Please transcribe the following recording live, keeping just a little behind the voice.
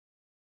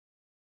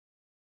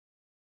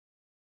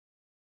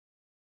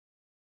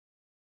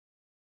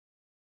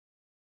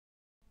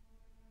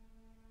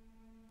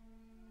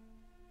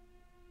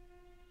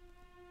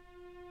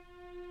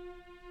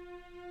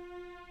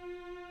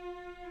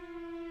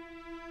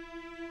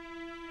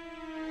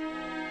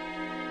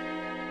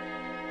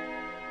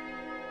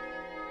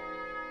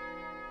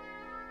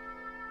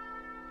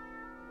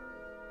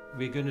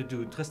we're going to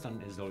do Tristan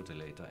and Isolde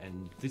later,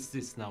 and this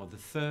is now the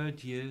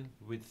third year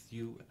with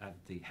you at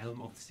the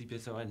helm of the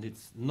CBSO, and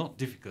it's not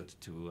difficult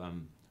to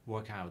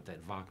work out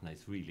that Wagner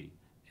is really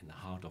in the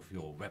heart of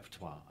your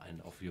repertoire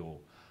and of your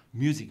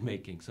music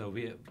making. So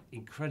we're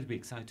incredibly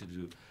excited to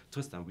do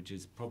Tristan, which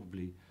is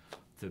probably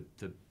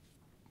the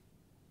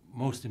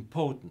most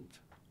important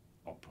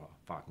opera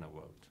Wagner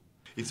wrote.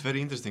 It's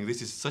very interesting.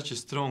 This is such a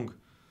strong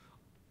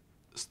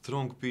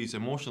piece,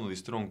 emotionally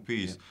strong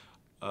piece.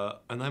 Yeah.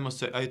 And I must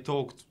say, I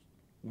talked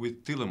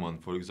with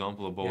Tillemann, for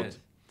example, about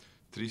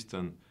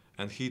Tristan,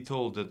 and he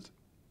told that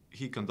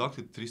he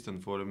conducted Tristan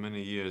for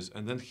many years,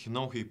 and then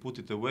now he put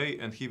it away,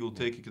 and he will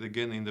take it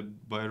again in the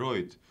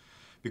Bayreuth,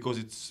 because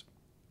it's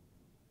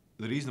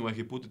the reason why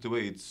he put it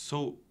away. It's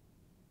so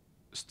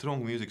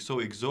strong music, so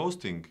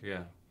exhausting.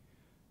 Yeah,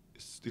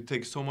 it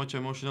takes so much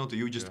emotionality.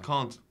 You just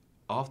can't.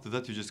 After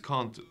that, you just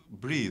can't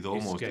breathe.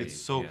 Almost. Escape,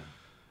 it's so. Yeah.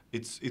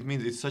 It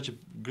means it's such a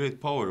great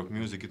power of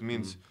music. It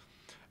means,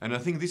 and I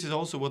think this is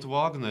also what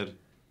Wagner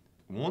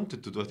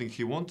wanted to do. I think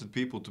he wanted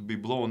people to be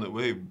blown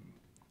away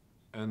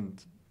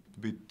and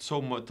be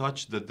so much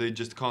touched that they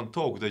just can't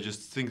talk. They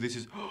just think this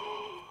is,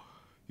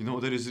 you know,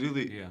 there is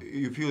really,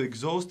 you feel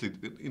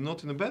exhausted,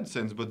 not in a bad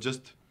sense, but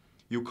just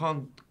you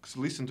can't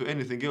listen to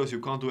anything else. You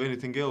can't do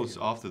anything else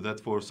after that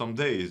for some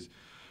days.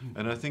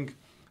 And I think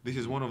this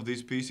is one of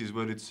these pieces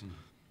where it's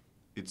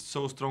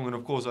so strong. And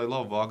of course, I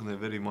love Wagner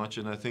very much,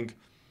 and I think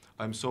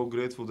I'm so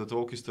grateful that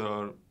orchestra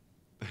are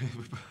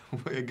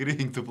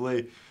agreeing to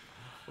play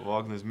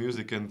Wagner's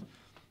music, and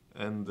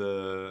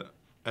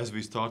as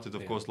we started,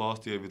 of course,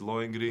 last year with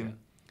Lohengrin.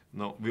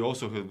 Now we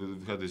also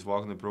had this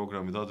Wagner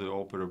program with other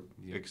opera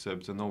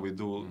excerpts, and now we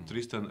do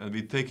Tristan, and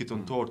we take it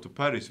on tour to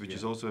Paris, which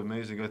is also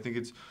amazing. I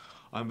think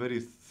I'm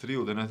very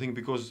thrilled, and I think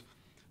because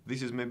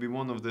this is maybe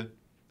one of the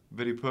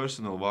very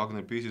personal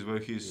Wagner pieces where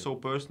he is so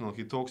personal.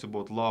 He talks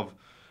about love,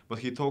 but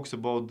he talks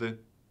about the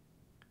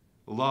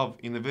love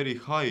in a very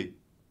high,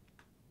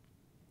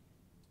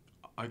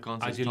 I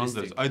can't say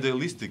standards,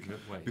 idealistic,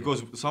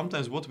 because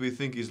sometimes what we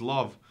think is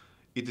love,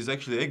 it is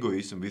actually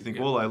egoism. We think,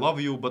 well, I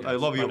love you, but I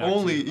love you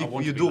only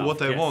if you do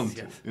what I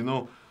want, you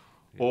know,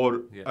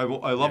 or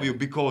I love you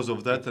because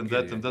of that and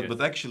that and that.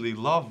 But actually,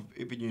 love,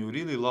 if you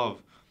really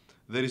love,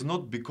 there is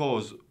not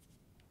because,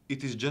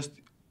 it is just,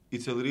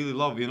 it's a really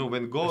love. You know,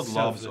 when God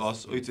loves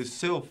us, it's a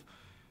self,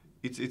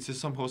 it's a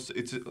somehow,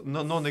 it's a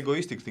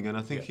non-egoistic thing. And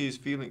I think he is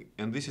feeling,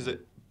 and this is a,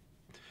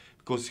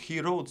 because he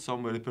wrote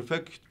somewhere,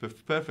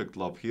 perfect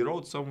love. He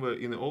wrote somewhere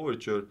in the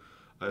overture,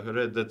 I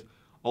read that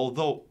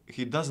although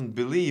he doesn't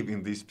believe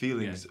in these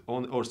feelings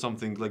or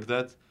something like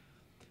that,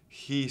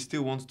 he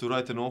still wants to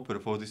write an opera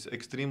for this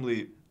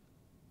extremely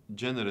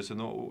generous and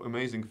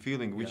amazing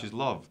feeling, which is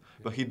love.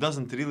 But he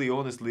doesn't really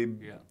honestly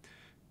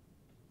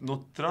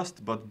not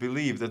trust, but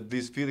believe that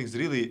these feelings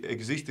really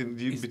exist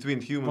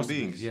between human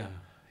beings. Yeah.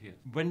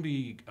 When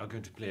we are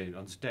going to play it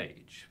on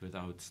stage,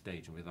 without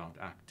stage and without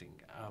acting,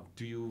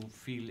 do you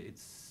feel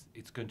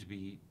it's going to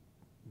be,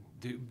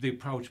 the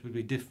approach will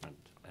be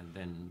different? And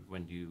then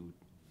when you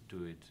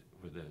do it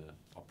with an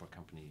opera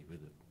company, with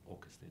an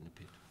orchestra in the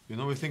pit? You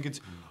know, I think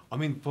it's, I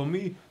mean, for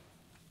me,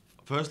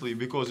 firstly,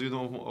 because, you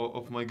know,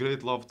 of my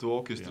great love to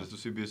orchestras, to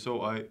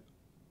CBSO,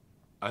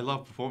 I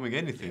love performing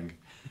anything.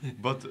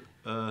 But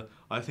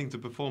I think to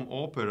perform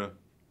opera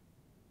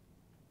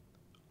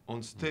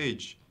on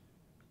stage,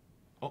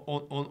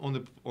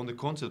 on the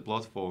concert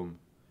platform,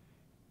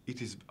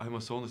 it is, I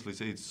must honestly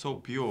say, it's so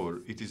pure.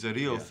 It is a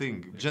real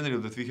thing.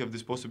 Generally, that we have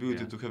this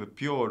possibility to have a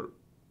pure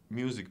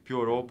music,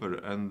 pure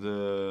opera, and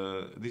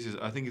this is,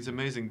 I think it's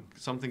amazing,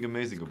 something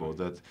amazing about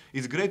that.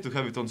 It's great to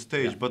have it on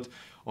stage, but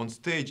on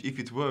stage, if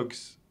it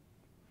works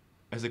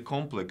as a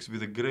complex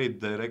with a great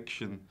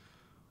direction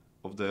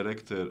of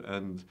director,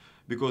 and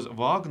because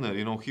Wagner,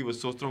 you know, he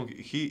was so strong,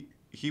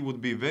 he would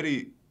be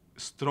very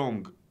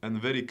strong and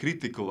very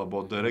critical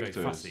about directors,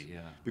 very fussy,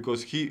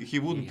 because he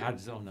wouldn't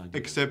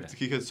accept.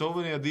 He had so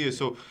many ideas,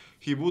 so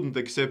he wouldn't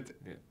accept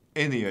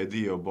any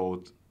idea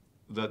about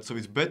that. So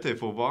it's better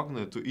for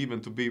Wagner to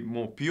even to be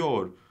more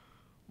pure,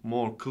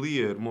 more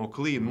clear, more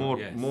clean,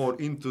 more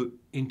into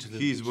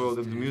his world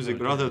and the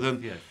music, rather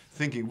than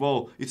thinking,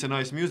 well, it's a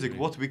nice music,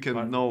 what we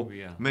can now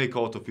make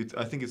out of it.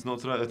 I think it's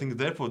not right. I think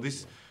therefore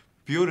this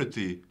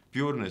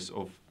pureness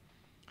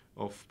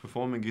of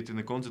performing it in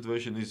a concert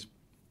version is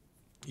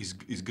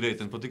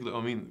great. And particularly,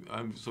 I mean,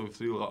 I'm so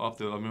thrilled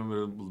after, I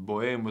remember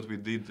Bohème, what we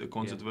did, a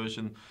concert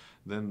version,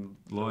 then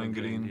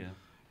Lohengrin.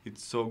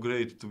 It's so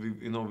great to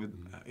be, you know, with,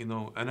 you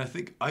know, and I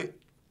think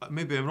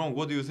maybe I'm wrong.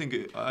 What do you think?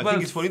 I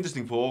think it's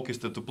interesting for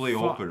orchestra to play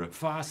opera.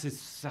 For us, it's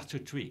such a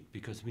treat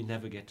because we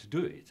never get to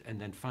do it, and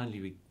then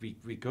finally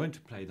we're going to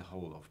play the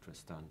whole of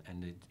Tristan,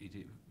 and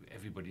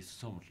everybody's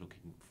so much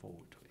looking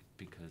forward to it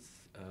because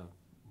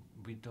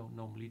we don't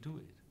normally do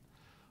it.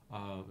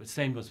 The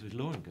same was with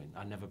Lohengrin.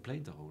 I never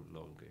played the whole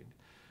Lohengrin.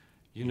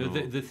 You know,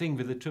 the thing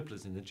with the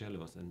triplets and the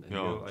cellos and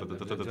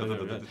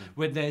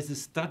where there's a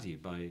study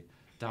by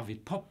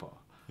David Popper.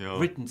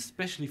 Written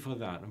specially for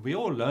that, and we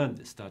all learned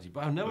this study,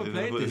 but I've never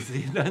played this.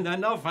 And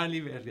now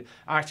finally,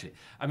 actually,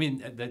 I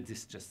mean, that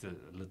is just a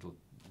little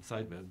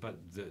side. But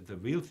the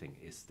real thing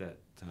is that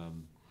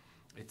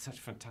it's such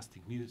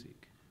fantastic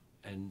music,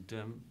 and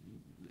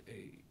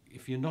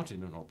if you're not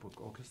in an opera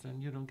orchestra,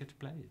 then you don't get to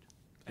play it.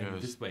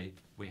 And this way,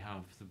 we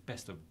have the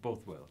best of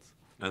both worlds.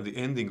 And the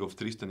ending of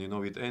Tristan,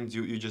 it ends.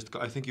 You just,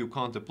 I think you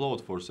can't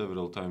applaud for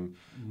several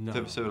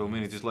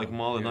minutes. It's like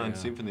Mahler Ninth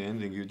Symphony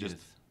ending. You just,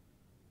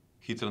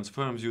 he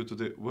transforms you to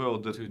the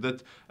world.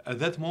 That at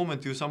that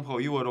moment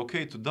you are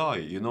okay to die.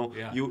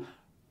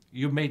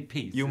 You made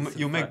peace.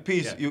 You make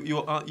peace.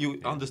 Yeah.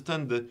 You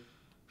understand the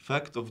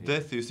fact of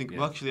death. You think,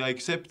 well, actually, I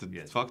accepted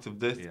the fact of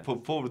death for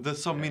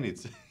some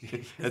minutes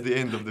at the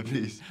end of the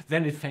piece.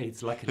 Then it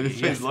fades, luckily.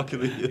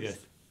 Luckily, yes.